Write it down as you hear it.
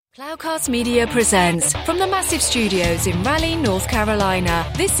Cloudcast Media presents from the massive studios in Raleigh, North Carolina.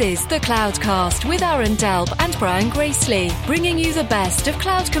 This is the Cloudcast with Aaron Delp and Brian Gracely, bringing you the best of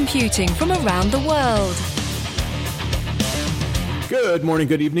cloud computing from around the world. Good morning,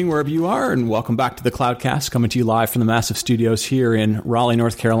 good evening, wherever you are, and welcome back to the Cloudcast, coming to you live from the massive studios here in Raleigh,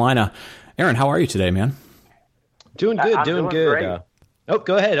 North Carolina. Aaron, how are you today, man? Doing good, I'm doing good.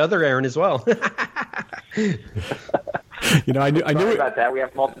 Go ahead, other Aaron as well. You know, I knew about that. We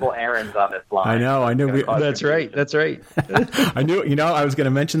have multiple Aarons on this line. I knew. That's right. I knew. You know, I was going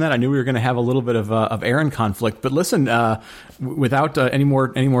to mention that. I knew we were going to have a little bit of Aaron conflict. But listen, without any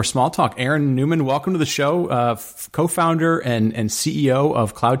more small talk, Aaron Newman, welcome to the show. Co-founder and CEO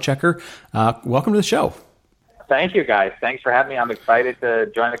of CloudCheckr. Welcome to the show. Thank you, guys. Thanks for having me. I'm excited to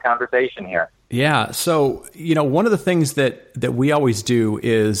join the conversation here. Yeah. So, you know, one of the things that we always do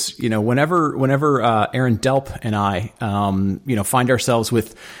is, you know, whenever Aaron Delp and I, find ourselves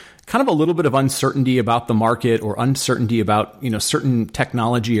with kind of a little bit of uncertainty about the market or uncertainty about, you know, certain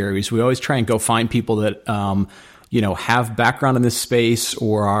technology areas, we always try and go find people that, have background in this space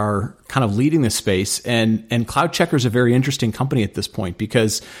or are kind of leading this space. And CloudCheckr is a very interesting company at this point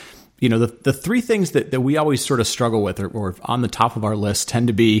because, you know, the three things that we always sort of struggle with or on the top of our list tend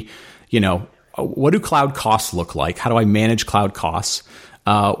to be, you know, what do cloud costs look like? How do I manage cloud costs?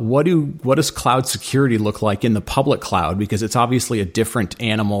 What does cloud security look like in the public cloud? Because it's obviously a different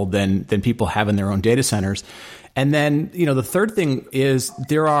animal than people have in their own data centers. And then, you know, the third thing is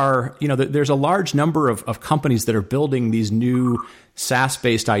there's a large number of companies that are building these new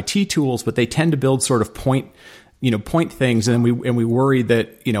SaaS-based IT tools, but they tend to build sort of point things, and we worry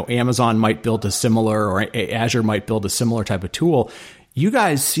that, you know, Amazon might build a similar or Azure might build a similar type of tool. You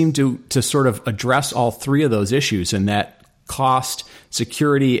guys seem to sort of address all three of those issues in that cost,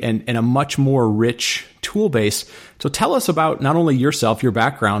 security, and a much more rich tool base. So tell us about not only yourself, your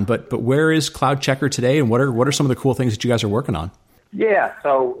background, but where is CloudCheckr today, and what are some of the cool things that you guys are working on? Yeah,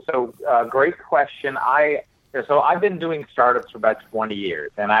 so great question. I've been doing startups for about 20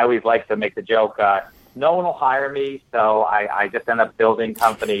 years, and I always like to make the joke, no one will hire me, so I just end up building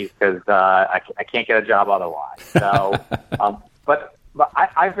companies because I can't get a job otherwise. So, but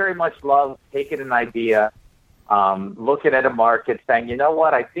I very much love taking an idea, looking at a market, saying, you know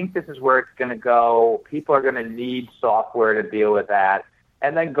what, I think this is where it's going to go. People are going to need software to deal with that,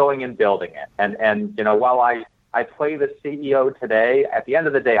 and then going and building it. And you know, while I play the CEO today, at the end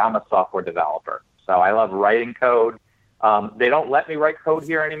of the day, I'm a software developer. So I love writing code. They don't let me write code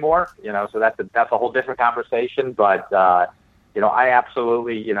here anymore, you know, so that's a whole different conversation. But, I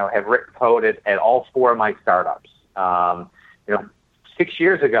absolutely, have written code at all four of my startups. 6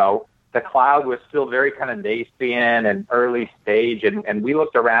 years ago, the cloud was still very kind of nascent and early stage. And we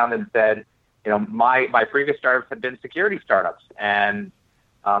looked around and said, my previous startups had been security startups. And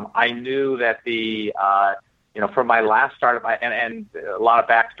I knew that from my last startup, and a lot of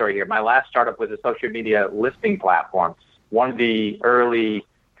backstory here, my last startup was a social media listing platform, one of the early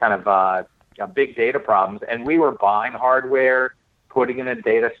kind of big data problems. And we were buying hardware, putting in a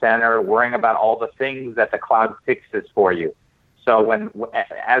data center, worrying about all the things that the cloud fixes for you. So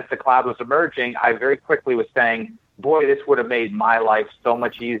as the cloud was emerging, I very quickly was saying, boy, this would have made my life so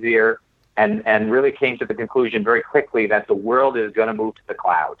much easier, and really came to the conclusion very quickly that the world is going to move to the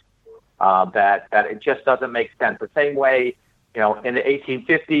cloud, that it just doesn't make sense. The same way, in the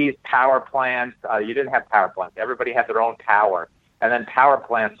 1850s, power plants, you didn't have power plants. Everybody had their own power. And then power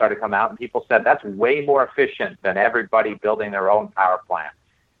plants started to come out, and people said that's way more efficient than everybody building their own power plant.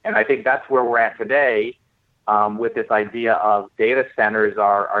 And I think that's where we're at today, with this idea of data centers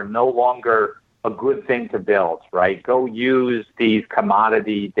are no longer a good thing to build, right? Go use these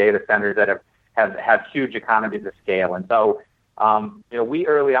commodity data centers that have huge economies of scale. And so, we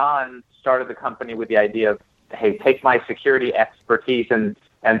early on started the company with the idea of, hey, take my security expertise and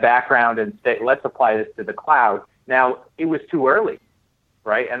background and say, let's apply this to the cloud. Now, it was too early,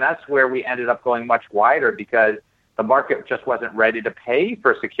 right? And that's where we ended up going much wider because the market just wasn't ready to pay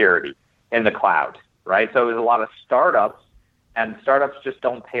for security in the cloud, right? So it was a lot of startups, and startups just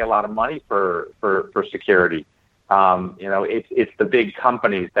don't pay a lot of money for security. It's the big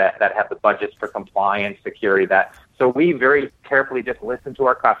companies that have the budgets for compliance, security. So we very carefully just listen to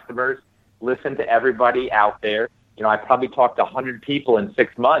our customers, listen to everybody out there. I probably talked to 100 people in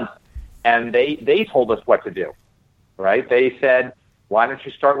 6 months, and they told us what to do, right? They said, why don't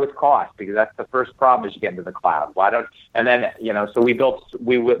you start with cost? Because that's the first problem as you get into the cloud. So we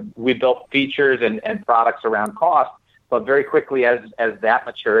built features and products around cost, but very quickly as that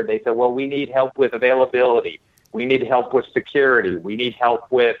matured, they said, well, we need help with availability. We need help with security. We need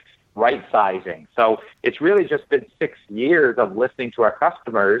help with, right sizing. So it's really just been 6 years of listening to our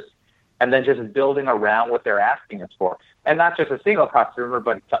customers and then just building around what they're asking us for. And not just a single customer,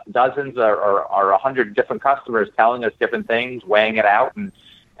 but dozens or 100 different customers telling us different things, weighing it out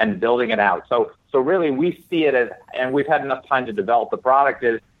and building it out. So really we see it as, and we've had enough time to develop the product,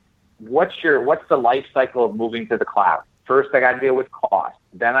 is what's the life cycle of moving to the cloud? First, I got to deal with cost.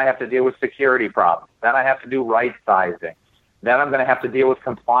 Then I have to deal with security problems. Then I have to do right sizing. Then I'm going to have to deal with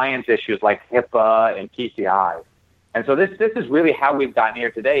compliance issues like HIPAA and PCI. And so this is really how we've gotten here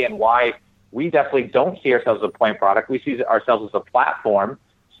today, and why we definitely don't see ourselves as a point product. We see ourselves as a platform,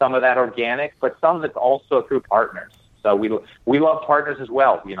 some of that organic, but some of it's also through partners. So we love partners as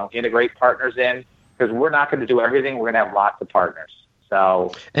well, integrate partners in, because we're not going to do everything. We're going to have lots of partners.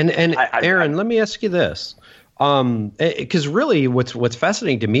 So, and Aaron, let me ask you this. Because really what's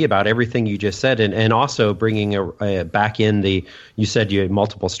fascinating to me about everything you just said, and also bringing back in you said you had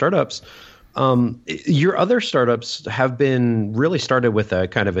multiple startups. Your other startups have been really started with a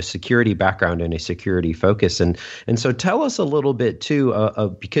kind of a security background and a security focus. And so tell us a little bit too,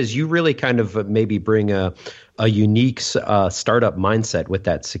 because you really kind of maybe bring a unique startup mindset with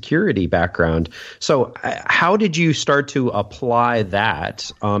that security background. So how did you start to apply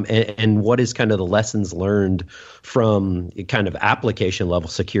that? And what is kind of the lessons learned from kind of application level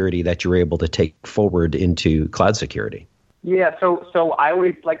security that you're able to take forward into cloud security? Yeah, so I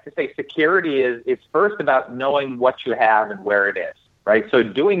always like to say security is first about knowing what you have and where it is, right? So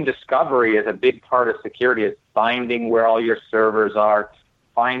doing discovery is a big part of security, is finding where all your servers are,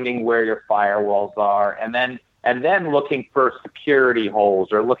 finding where your firewalls are, and then looking for security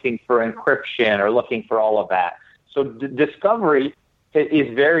holes or looking for encryption or looking for all of that. So discovery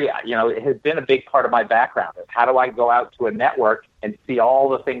is very, it has been a big part of my background. How do I go out to a network and see all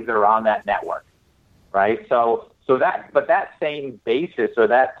the things that are on that network, right? But that same basis or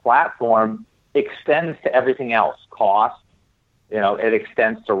that platform extends to everything else. Cost, it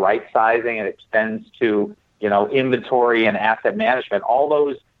extends to right sizing, it extends to, inventory and asset management. All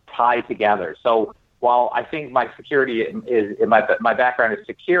those tie together. So while I think my security is my background is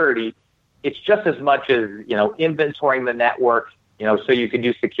security, it's just as much as, inventorying the network, so you can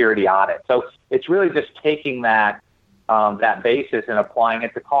do security on it. So it's really just taking that basis and applying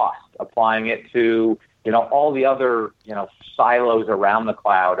it to cost, applying it to, all the other, silos around the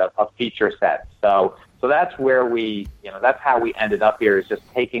cloud of feature sets. So that's where that's how we ended up here, is just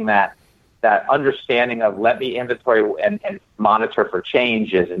taking that understanding of let me inventory and monitor for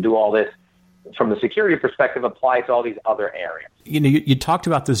changes and do all this from the security perspective, apply to all these other areas. You talked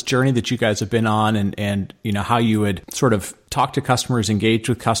about this journey that you guys have been on, and how you would sort of talk to customers, engage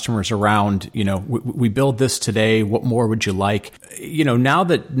with customers around, we build this today. What more would you like? Now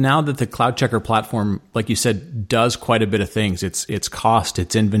that the Cloud Checker platform, like you said, does quite a bit of things. It's cost,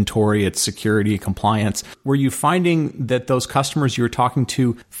 it's inventory, it's security, compliance. Were you finding that those customers you were talking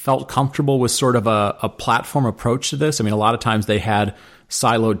to felt comfortable with sort of a platform approach to this? I mean, a lot of times they had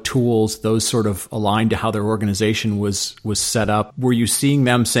siloed tools, those sort of aligned to how their organization was set up. Were you seeing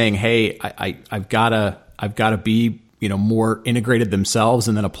them saying, "Hey, I've got to be more integrated themselves,"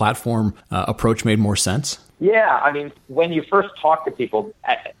 and then a platform approach made more sense? Yeah, I mean, when you first talk to people,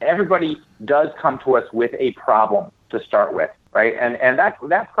 everybody does come to us with a problem to start with, right? And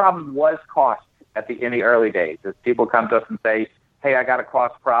that problem was cost in the early days. As people come to us and say, "Hey, I got a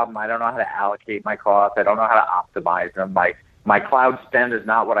cost problem. I don't know how to allocate my costs. I don't know how to optimize them. My cloud spend is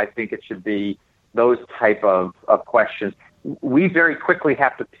not what I think it should be," those type of questions. We very quickly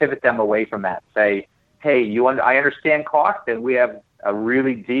have to pivot them away from that. Say, "Hey, I understand cost, and we have a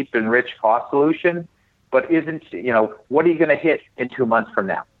really deep and rich cost solution, but what are you going to hit in 2 months from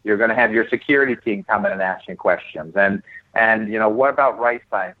now? You're going to have your security team come in and ask you questions. And what about right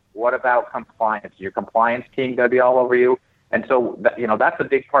size? What about compliance? Your compliance team going to be all over you?" And so, that's a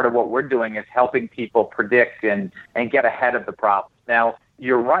big part of what we're doing, is helping people predict and get ahead of the problem. Now,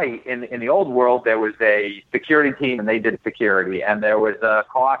 you're right. In the old world, there was a security team and they did security, and there was a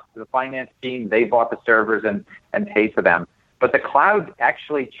cost to the finance team. They bought the servers and paid for them. But the cloud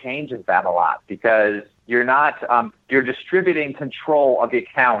actually changes that a lot, because you're not you're distributing control of the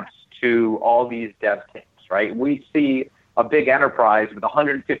accounts to all these dev teams, right? We see a big enterprise with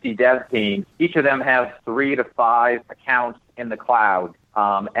 150 dev teams. Each of them have 3 to 5 accounts in the cloud.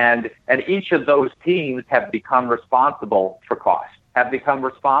 And each of those teams have become responsible for cost, have become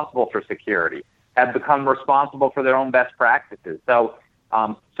responsible for security, have become responsible for their own best practices. So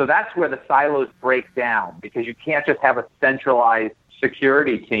that's where the silos break down, because you can't just have a centralized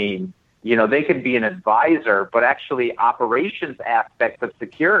security team. They could be an advisor, but actually operations aspects of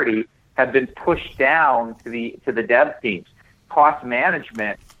security have been pushed down to the dev teams. Cost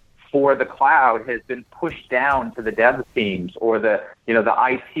management for the cloud has been pushed down to the dev teams or the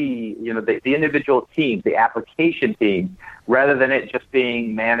IT, the individual teams, the application teams, rather than it just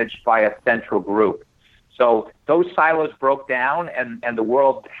being managed by a central group. So those silos broke down, and the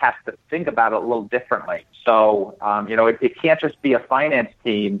world has to think about it a little differently. So, it can't just be a finance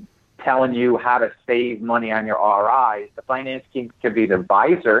team telling you how to save money on your RIs. The finance team can be the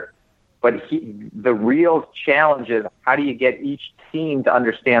advisor, but the real challenge is how do you get each team to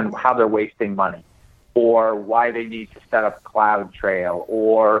understand how they're wasting money, or why they need to set up CloudTrail,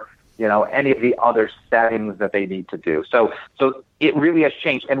 or any of the other settings that they need to do. So it really has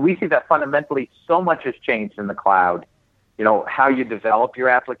changed, and we see that fundamentally so much has changed in the cloud. How you develop your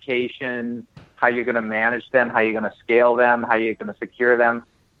applications, how you're going to manage them, how you're going to scale them, how you're going to secure them.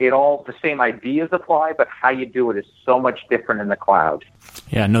 The same ideas apply, but how you do it is so much different in the cloud.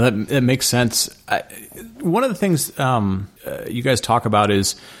 Yeah, no, that makes sense. One of the things you guys talk about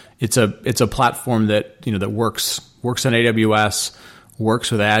is it's a platform that that works on AWS,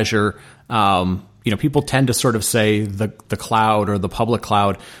 works with Azure. People tend to sort of say the cloud or the public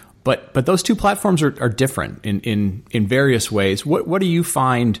cloud, but those two platforms are different in various ways. What do you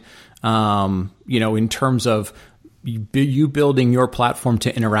find, in terms of you building your platform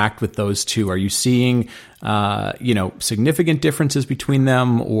to interact with those two? Are you seeing, significant differences between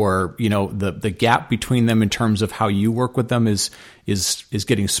them, or, the gap between them in terms of how you work with them is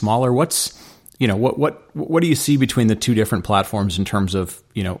getting smaller? What do you see between the two different platforms in terms of,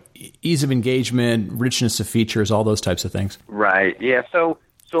 ease of engagement, richness of features, all those types of things? Right. Yeah. So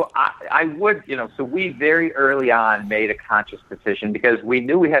I would, so we very early on made a conscious decision because we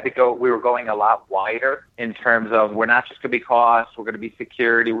knew we were going a lot wider in terms of we're not just going to be cost, we're going to be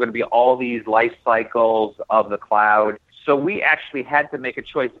security, we're going to be all these life cycles of the cloud. So we actually had to make a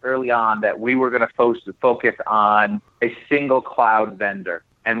choice early on that we were going to focus on a single cloud vendor.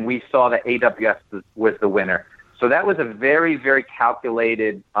 And we saw that AWS was the winner. So that was a very, very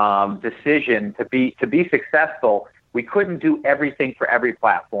calculated decision to be successful. We couldn't do everything for every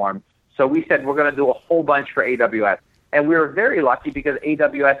platform. So we said we're going to do a whole bunch for AWS. And we were very lucky because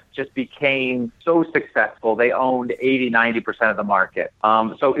AWS just became so successful. They owned 80-90% of the market.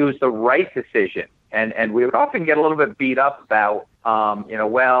 So it was the right decision. And we would often get a little bit beat up about,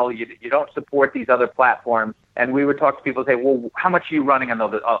 you don't support these other platforms. And we would talk to people and say, well, how much are you running on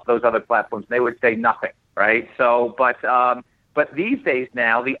those other platforms? And they would say nothing, right? So, but these days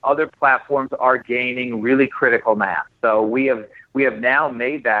now, the other platforms are gaining really critical mass. So we have now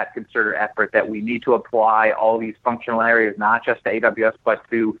made that concerted effort that we need to apply all these functional areas, not just to AWS, but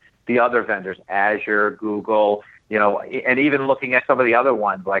to the other vendors, Azure, Google, and even looking at some of the other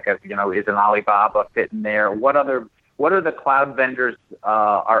ones, like, is an Alibaba fit in there? What are the cloud vendors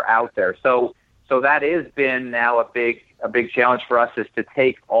are out there? So that has been now a big challenge for us, is to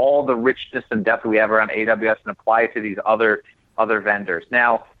take all the richness and depth we have around AWS and apply it to these other vendors.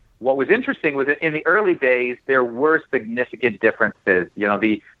 Now, what was interesting was that in the early days, there were significant differences.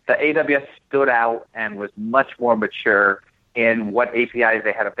 The AWS stood out and was much more mature in what APIs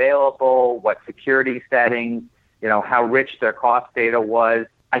they had available, what security settings, how rich their cost data was.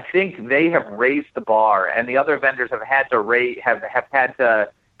 I think they have raised the bar, and the other vendors have had to have had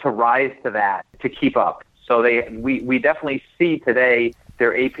to rise to that to keep up. So we definitely see today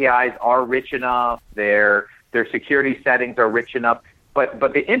their APIs are rich enough, their security settings are rich enough. But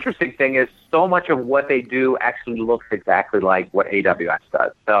the interesting thing is so much of what they do actually looks exactly like what AWS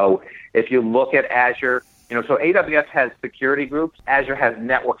does. So if you look at Azure, so AWS has security groups, Azure has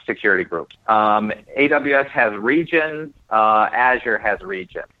network security groups. AWS has regions, Azure has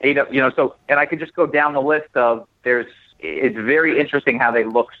regions. And I could just go down the list of it's very interesting how they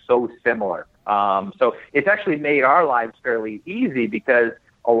look so similar. So it's actually made our lives fairly easy because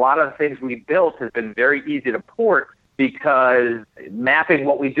a lot of the things we built has been very easy to port, because mapping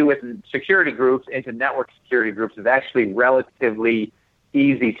what we do with security groups into network security groups is actually relatively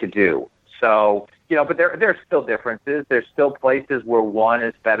easy to do. So, but there's still differences. There's still places where one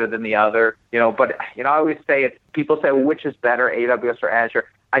is better than the other, but, I always say people say, well, which is better, AWS or Azure?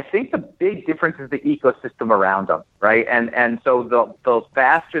 I think the big difference is the ecosystem around them, right? And so the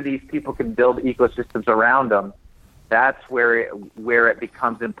faster these people can build ecosystems around them, that's where it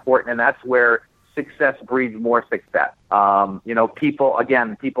becomes important, and that's where success breeds more success.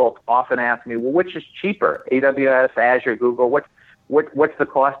 People often ask me, well, which is cheaper, AWS, Azure, Google? What's the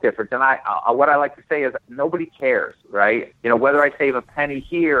cost difference? And what I like to say is nobody cares, right? Whether I save a penny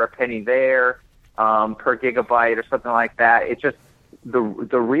here, a penny there, per gigabyte or something like that. It's just the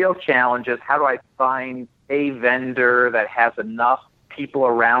real challenge is how do I find a vendor that has enough people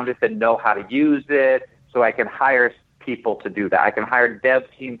around it that know how to use it, so I can hire people to do that. I can hire dev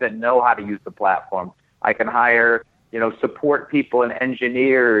teams that know how to use the platform. I can hire, support people and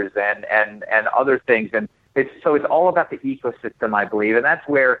engineers and other things. And it's all about the ecosystem, I believe. And that's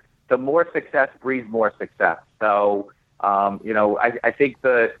where the more success breeds more success. So, I think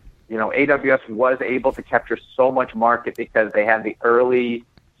AWS was able to capture so much market because they had the early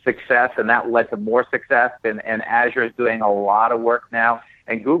success, and that led to more success. And Azure is doing a lot of work now.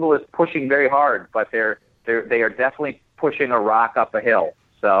 And Google is pushing very hard, but they are definitely pushing a rock up a hill.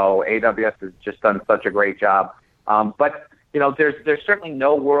 So AWS has just done such a great job. But there's certainly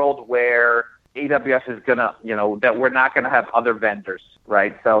no world where AWS is gonna, that we're not gonna have other vendors,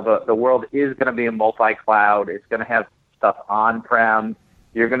 right? So the world is gonna be a multi-cloud. It's gonna have stuff on-prem.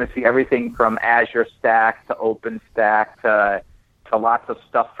 You're gonna see everything from Azure Stack to OpenStack to lots of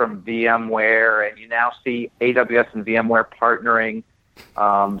stuff from VMware, and you now see AWS and VMware partnering.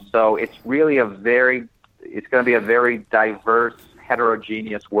 So it's really it's going to be a very diverse,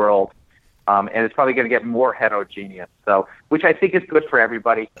 heterogeneous world. And it's probably going to get more heterogeneous, which I think is good for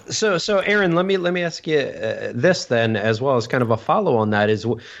everybody. So Aaron, let me ask you this then, as well as kind of a follow on that, is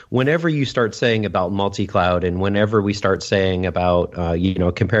whenever you start saying about multi-cloud, and whenever we start saying about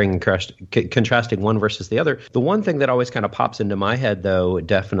comparing and contrasting one versus the other, the one thing that always kind of pops into my head, though,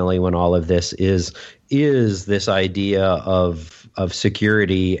 definitely when all of this is this idea of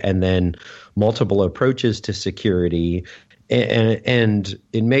security and then multiple approaches to security. And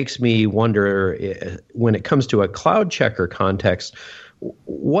it makes me wonder, when it comes to a cloud checker context,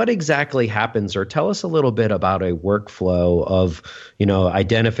 what exactly happens, or tell us a little bit about a workflow of,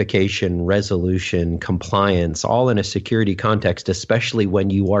 identification, resolution, compliance, all in a security context, especially when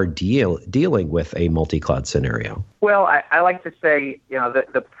you are dealing with a multi-cloud scenario. Well, I like to say,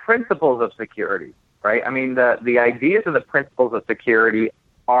 the principles of security, right? I mean, the ideas of the principles of security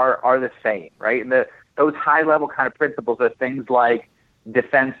are the same, right? And those high-level kind of principles are things like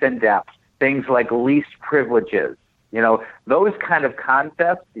defense in depth, things like least privileges, those kind of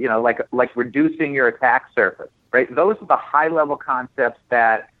concepts, like reducing your attack surface, right? Those are the high-level concepts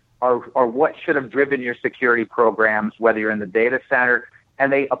that are what should have driven your security programs, whether you're in the data center,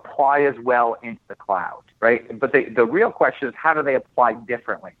 and they apply as well into the cloud, right? But the real question is, how do they apply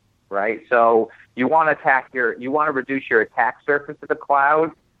differently, right? So you want to reduce your attack surface to the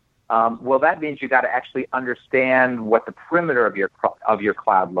cloud. Well, that means you got to actually understand what the perimeter of your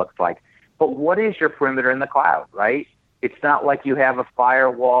cloud looks like. But what is your perimeter in the cloud, right? It's not like you have a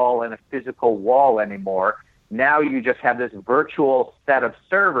firewall and a physical wall anymore. Now you just have this virtual set of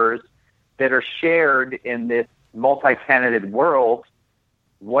servers that are shared in this multi-tenanted world.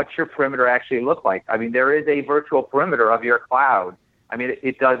 What's your perimeter actually look like? I mean, there is a virtual perimeter of your cloud. I mean,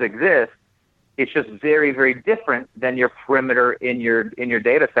 it does exist. It's just very, very different than your perimeter in your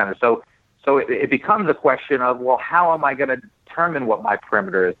data center. So it becomes a question of, well, how am I going to determine what my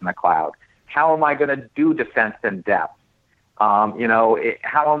perimeter is in the cloud? How am I going to do defense in depth? How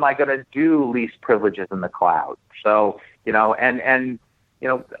am I going to do least privileges in the cloud? So, a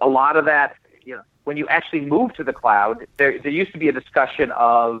lot of that, when you actually move to the cloud, there used to be a discussion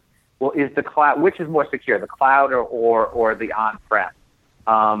of, well, is the cloud, which is more secure, the cloud or the on-prem?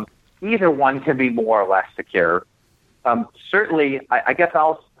 Either one can be more or less secure. Certainly, I guess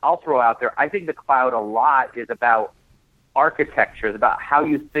I'll throw out there, I think the cloud a lot is about architecture, it's about how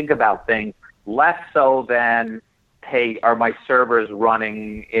you think about things, less so than, hey, are my servers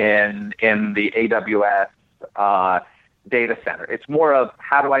running in the AWS data center? It's more of,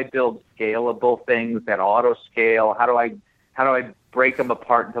 how do I build scalable things that auto scale? How do I break them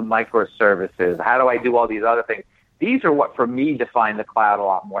apart into microservices? How do I do all these other things? These are what, for me, define the cloud a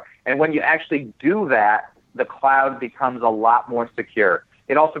lot more. And when you actually do that, the cloud becomes a lot more secure.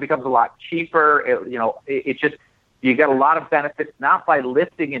 It also becomes a lot cheaper. You get a lot of benefits, not by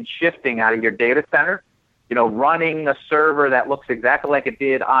lifting and shifting out of your data center. Running a server that looks exactly like it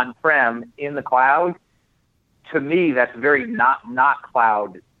did on-prem in the cloud, to me, that's very not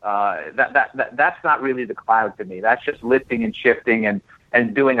cloud. That's not really the cloud to me. That's just lifting and shifting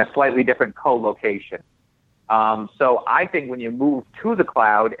and doing a slightly different co-location. So I think when you move to the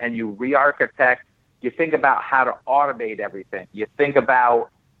cloud and you re-architect, you think about how to automate everything. You think about,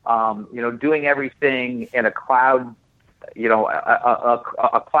 doing everything in a cloud,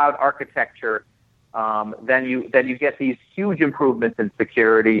 a cloud architecture. Then you get these huge improvements in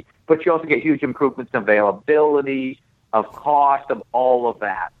security, but you also get huge improvements in availability, of cost, of all of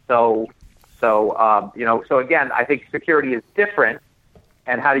that. So again, I think security is different,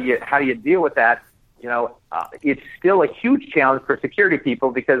 and how do you deal with that? It's still a huge challenge for security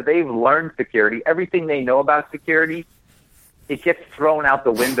people because they've learned security. Everything they know about security it gets thrown out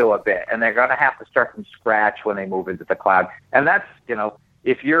the window a bit, and they're going to have to start from scratch when they move into the cloud. And that's,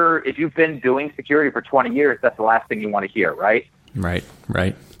 if you've been doing security for 20 years, that's the last thing you want to hear, right? Right.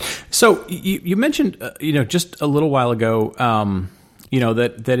 So you mentioned, just a little while ago,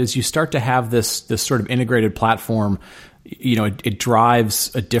 that as you start to have this sort of integrated platform, it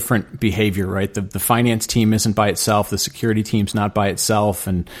drives a different behavior, right? The finance team isn't by itself, the security team's not by itself,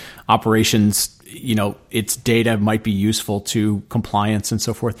 and operations, its data might be useful to compliance and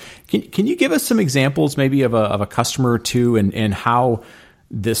so forth. Can you give us some examples maybe of a customer or two and how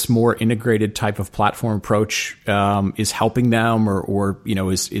this more integrated type of platform approach is helping them or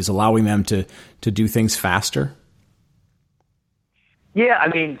is allowing them to do things faster? Yeah, I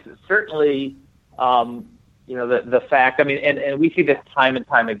mean, certainly, the fact, I mean, and we see this time and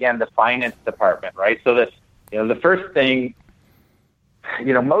time again, the finance department, right? So that, the first thing,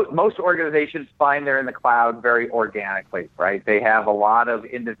 most organizations find they're in the cloud very organically, right? They have a lot of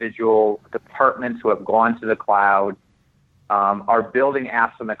individual departments who have gone to the cloud, are building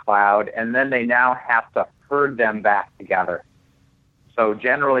apps in the cloud, and then they now have to herd them back together. So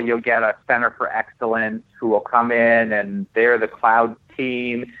generally you'll get a center for excellence who will come in and they're the cloud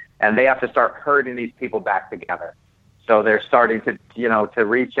team, and they have to start herding these people back together. So they're starting to, to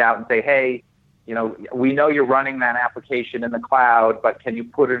reach out and say, hey, we know you're running that application in the cloud, but can you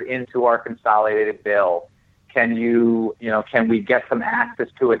put it into our consolidated bill? Can we get some access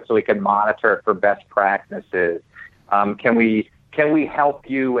to it so we can monitor it for best practices? Can we help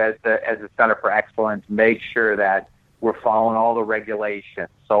you as a Center for Excellence make sure that we're following all the regulations?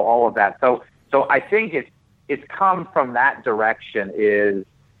 So all of that. So I think it's come from that direction. Is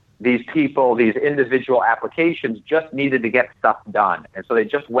these people, these individual applications just needed to get stuff done, and so they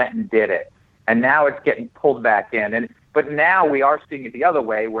just went and did it. And now it's getting pulled back in. But now we are seeing it the other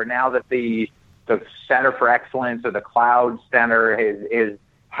way, where now that the Center for Excellence or the Cloud Center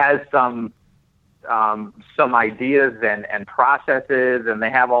has some ideas and processes, and they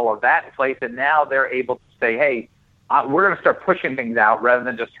have all of that in place, and now they're able to say, hey, we're going to start pushing things out rather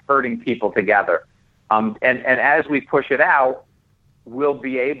than just herding people together. And as we push it out, we'll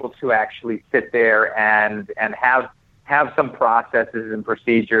be able to actually sit there and have some processes and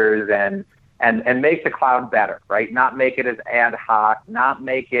procedures and make the cloud better, right? Not make it as ad hoc, not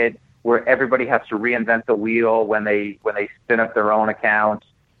make it where everybody has to reinvent the wheel when they spin up their own accounts.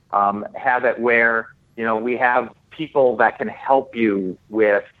 Have it where, we have people that can help you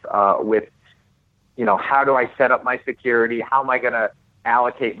with how do I set up my security? How am I going to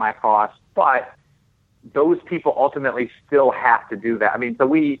allocate my costs? But those people ultimately still have to do that. I mean,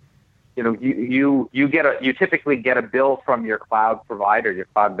 so you typically get a bill from your cloud provider, your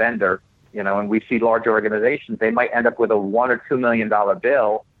cloud vendor, and we see large organizations, they might end up with a $1 or $2 million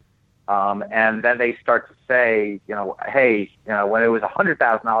bill. And then they start to say, hey, when it was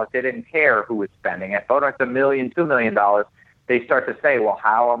 $100,000, they didn't care who was spending it. But when it's $1 million, $2 million, they start to say, well,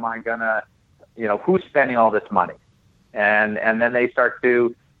 how am I gonna, who's spending all this money? And then they start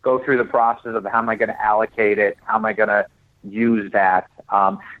to go through the process of how am I going to allocate it? How am I going to use that?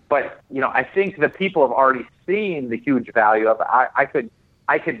 But I think the people have already seen the huge value of it.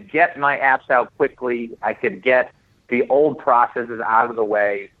 I could get my apps out quickly. I could get the old processes out of the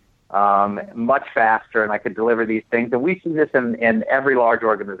way much faster, and I could deliver these things. And we see this in every large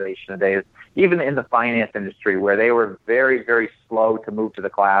organization today, even in the finance industry, where they were very, very slow to move to the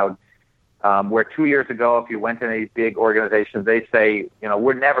cloud. Where 2 years ago, if you went to these big organizations, they say,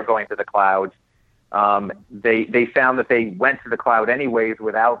 we're never going to the cloud. They found that they went to the cloud anyways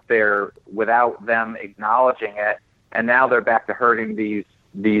without them acknowledging it, and now they're back to herding these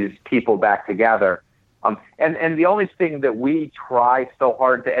people back together. And the only thing that we try so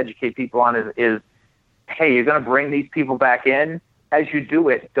hard to educate people on is hey, you're going to bring these people back in. As you do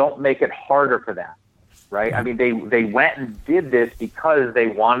it, don't make it harder for them. Right? I mean, they went and did this because they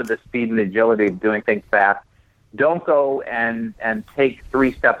wanted the speed and agility of doing things fast. Don't go and take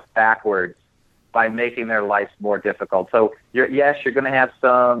 3 steps backwards by making their life more difficult. So you're going to have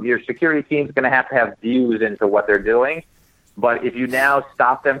your security team's going to have views into what they're doing. But if you now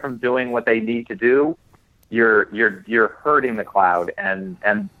stop them from doing what they need to do, you're hurting the cloud, and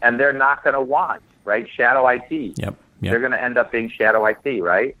they're not going to want, right? Shadow IT. Yep. They're going to end up being shadow IT,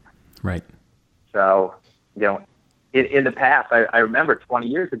 right? Right. So, in the past, I remember 20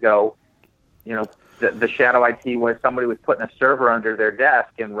 years ago, the shadow IT was somebody was putting a server under their desk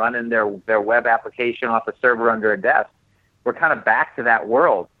and running their web application off a server under a desk. We're kind of back to that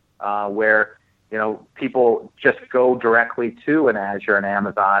world where, people just go directly to an Azure and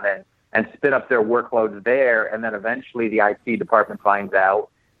Amazon and spin up their workloads there. And then eventually the IT department finds out,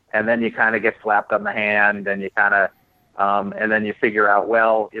 and then you kind of get slapped on the hand and you kind of, And then you figure out,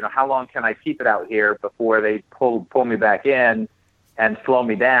 well, how long can I keep it out here before they pull me back in and slow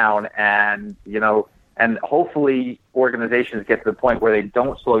me down? And, and hopefully organizations get to the point where they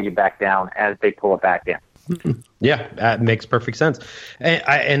don't slow you back down as they pull it back in. Yeah, that makes perfect sense.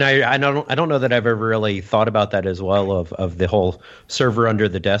 And I don't know that I've ever really thought about that as well, of the whole server under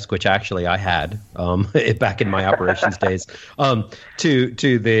the desk, which actually I had back in my operations days,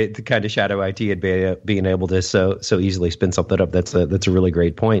 to the kind of shadow IT and being able to so easily spin something up. That's a really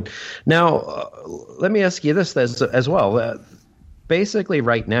great point. Now, let me ask you this as well. Basically,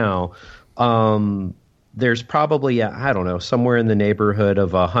 right now, there's probably, I don't know, somewhere in the neighborhood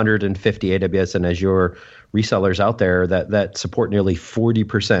of 150 AWS and Azure resellers out there that support nearly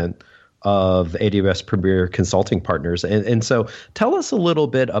 40% of AWS Premier Consulting partners. And so tell us a little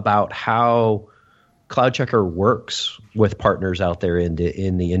bit about how CloudCheckr works with partners out there in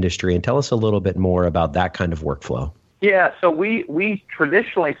the industry, and tell us a little bit more about that kind of workflow. Yeah, so we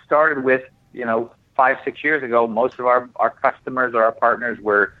traditionally started with, 5-6 years ago, most of our customers or our partners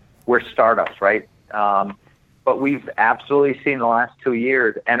were startups, right? But we've absolutely seen the last 2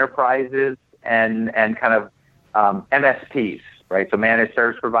 years enterprises and kind of MSPs, right? So managed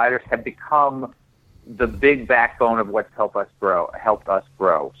service providers have become the big backbone of what's helped us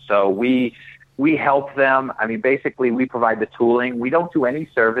grow. So we help them. I mean, basically, we provide the tooling. We don't do any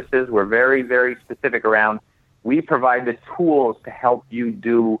services. We're very, very specific around. We provide the tools to help you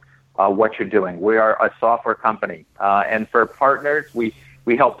do what you're doing. We are a software company, and for partners, we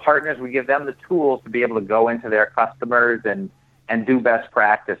help partners. We give them the tools to be able to go into their customers and do best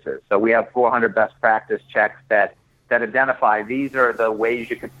practices. So we have 400 best practice checks that identify these are the ways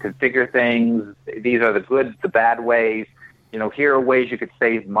you could configure things. These are the good, the bad ways. Here are ways you could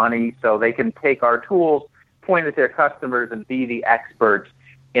save money. So they can take our tools, point at their customers, and be the experts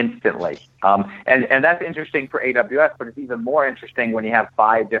instantly. And that's interesting for AWS, but it's even more interesting when you have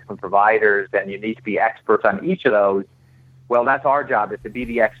 5 different providers and you need to be experts on each of those. Well, that's our job, is to be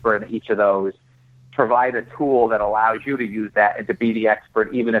the expert in each of those, provide a tool that allows you to use that and to be the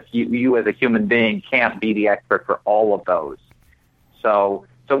expert, even if you as a human being can't be the expert for all of those. So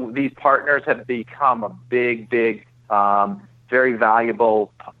these partners have become a big, very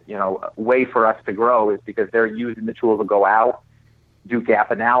valuable, way for us to grow, is because they're using the tool to go out, do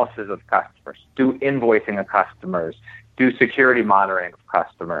gap analysis of customers, do invoicing of customers, do security monitoring of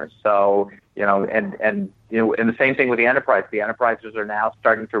customers. So, and the same thing with the enterprise. The enterprises are now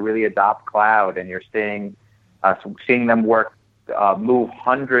starting to really adopt cloud, and you're seeing them move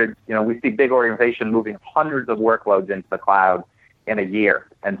hundreds. We see big organizations moving hundreds of workloads into the cloud in a year.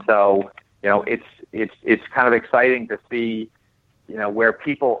 And so, it's kind of exciting to see, where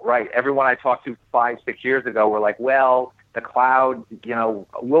people, right, everyone I talked to 5-6 years ago were like, well, the cloud,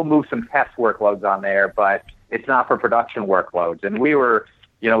 we'll move some test workloads on there, but it's not for production workloads. And we were,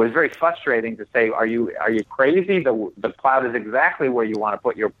 it was very frustrating to say, are you crazy? The cloud is exactly where you want to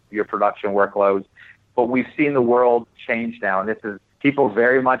put your production workloads. But we've seen the world change now, and people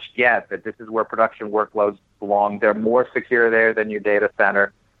very much get that this is where production workloads belong. They're more secure there than your data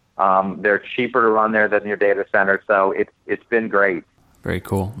center. They're cheaper to run there than your data center. So it's been great. Very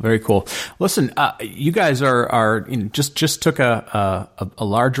cool. Very cool. Listen, you guys are just took a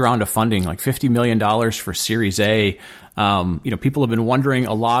large round of funding, like $50 million for Series A. People have been wondering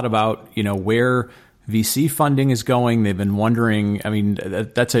a lot about, where VC funding is going. They've been wondering. I mean,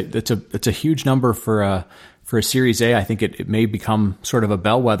 that's a huge number for a Series A. I think it may become sort of a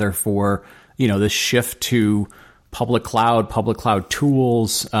bellwether for this shift to public cloud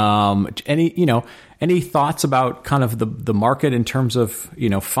tools. Any thoughts about kind of the market in terms of,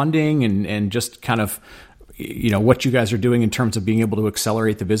 funding and just kind of, what you guys are doing in terms of being able to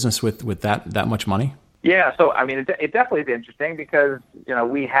accelerate the business with that much money? Yeah. So, I mean, it definitely is interesting because,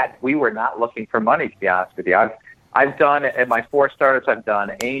 we were not looking for money, to be honest with you. I've done, at my 4 startups, I've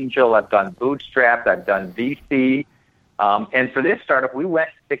done angel, I've done bootstrapped, I've done VC. And for this startup, we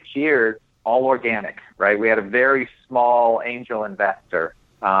went 6 years all organic, right? We had a very small angel investor,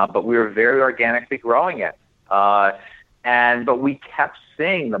 but we were very organically growing it. But we kept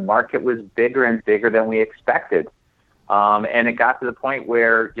seeing the market was bigger and bigger than we expected. And it got to the point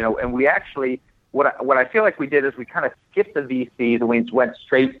where, and we actually, what I feel like we did is we kind of skipped the VCs and we went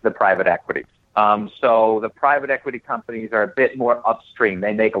straight to the private equity. So the private equity companies are a bit more upstream.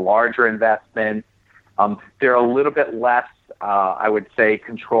 They make larger investments. They're a little bit less, I would say,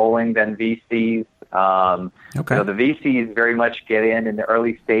 controlling than VCs. Okay. The VCs very much get in the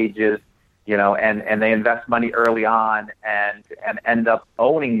early stages, and they invest money early on and end up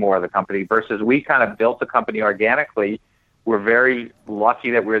owning more of the company versus we kind of built the company organically. We're very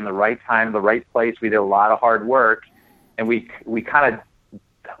lucky that we're in the right time, the right place. We did a lot of hard work, and we kind of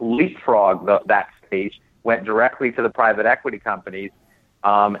leapfrogged that stage, went directly to the private equity companies.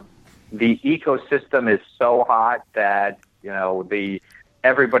 The ecosystem is so hot that,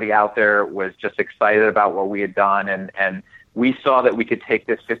 everybody out there was just excited about what we had done. And we saw that we could take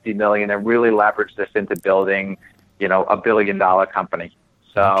this $50 million and really leverage this into building, a $1 billion company.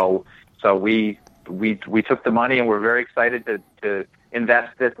 So we took the money and we're very excited to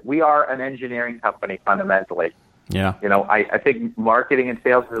invest this. We are an engineering company fundamentally. Yeah. I think marketing and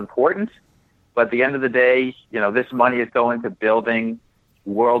sales is important, but at the end of the day, this money is going to building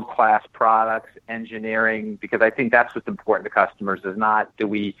world-class products, engineering, because I think that's what's important to customers is not do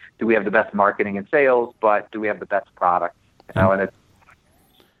we have the best marketing and sales, but do we have the best product? And it's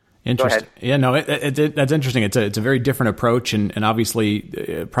interesting. Yeah, no, that's interesting. It's a very different approach, and obviously,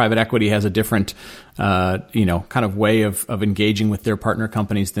 private equity has a different, kind of way of engaging with their partner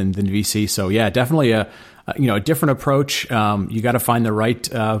companies than VC. So yeah, definitely a different approach. You got to find the right,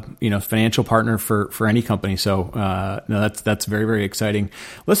 financial partner for any company. So no, that's very, very exciting.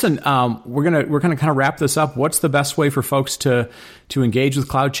 Listen, we're gonna kind of wrap this up. What's the best way for folks to engage with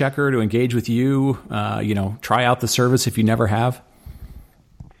CloudCheckr, to engage with you? Try out the service if you never have.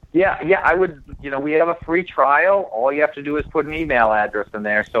 Yeah, I would, we have a free trial. All you have to do is put an email address in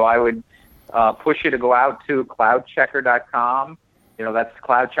there. So I would push you to go out to cloudcheckr.com. That's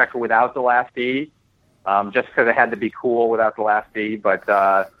CloudCheckr without the last E, just because it had to be cool without the last E. But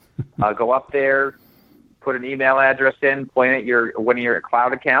go up there, put an email address in, point at one of your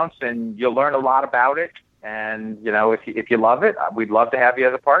cloud accounts, and you'll learn a lot about it. And, if you love it, we'd love to have you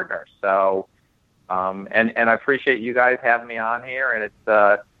as a partner. So, and I appreciate you guys having me on here, and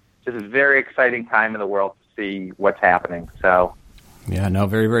it's just a very exciting time in the world to see what's happening. So, yeah, no,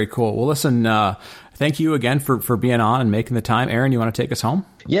 very, very cool. Well, listen, thank you again for being on and making the time. Aaron, you want to take us home?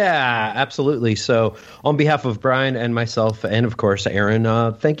 Yeah, absolutely. So on behalf of Brian and myself, and of course,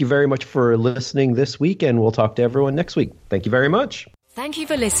 Aaron, thank you very much for listening this week, and we'll talk to everyone next week. Thank you very much. Thank you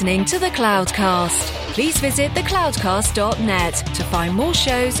for listening to The Cloudcast. Please visit thecloudcast.net to find more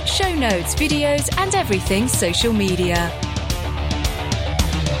shows, show notes, videos, and everything social media.